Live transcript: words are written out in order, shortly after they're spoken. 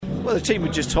Well, the team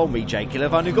had just told me, Jake,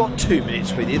 I've only got 2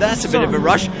 minutes with you. That's a bit of a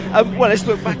rush. Well, let's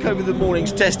look back over the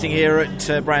morning's testing here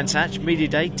at Brands Hatch. Media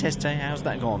Day, test day, how's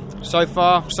that gone? So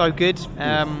far, so good.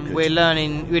 Good. We're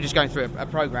learning, we're just going through a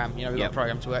program. We've got a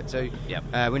program to work to.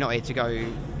 We're not here to go,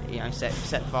 set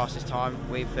the fastest time.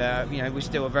 We're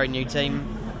still a very new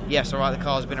team. Yes, all right, the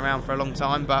car's been around for a long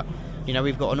time, but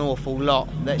we've got an awful lot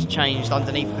that's changed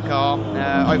underneath the car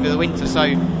over the winter, so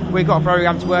we've got a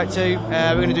program to work to.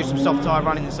 We're going to do some soft tyre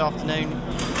running this afternoon,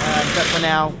 but for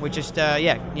now we're just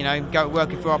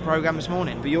working through our program this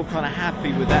morning. But you're kind of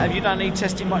happy with that. Have you done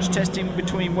any much testing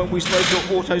between when we spoke at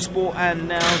Autosport and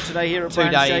now today here at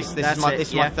Brands? 2 days. This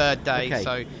is my third day,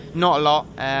 so not a lot.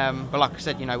 But like I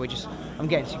said, I'm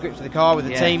getting to grips with the car, with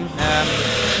the team,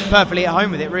 perfectly at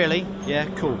home with it, really. Yeah,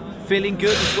 cool. Feeling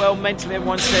good as well mentally.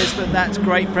 Everyone says that's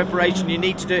great preparation. You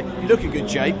need to do it. You look in good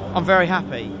shape. I'm very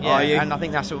happy. Yeah, are you? And I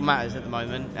think that's what matters at the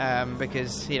moment,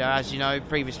 because as you know,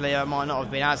 previously I might not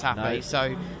have been as happy. No.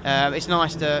 So it's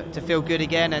nice to feel good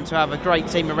again and to have a great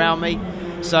team around me.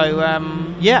 So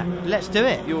let's do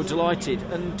it. You're delighted,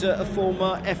 and a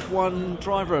former F1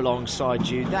 driver alongside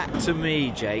you. That to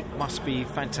me, Jake, must be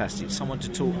fantastic. Someone to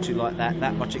talk to like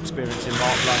that much experience in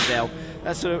Mark Blundell.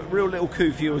 That's a real little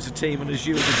coup for you as a team and as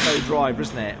you as a co-driver,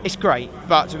 isn't it? It's great,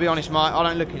 but to be honest, I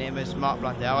don't look at him as Mark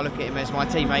Blundell. I look at him as my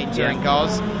teammate in touring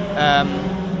cars.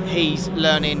 He's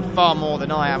learning far more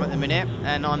than I am at the minute,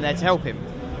 and I'm there to help him.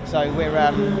 So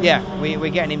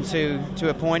we're getting him to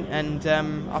a point, and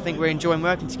I think we're enjoying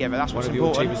working together. That's what's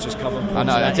important. One of your team has just come and I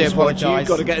know, I do apologise. You've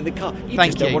got to get in the car.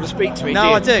 Thank you. Don't want to speak to me.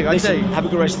 No, I do. Listen, have a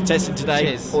good rest of the testing today.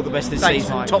 Cheers. All the best this Thanks,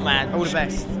 season. Mike. Top man. All the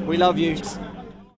best. We love you.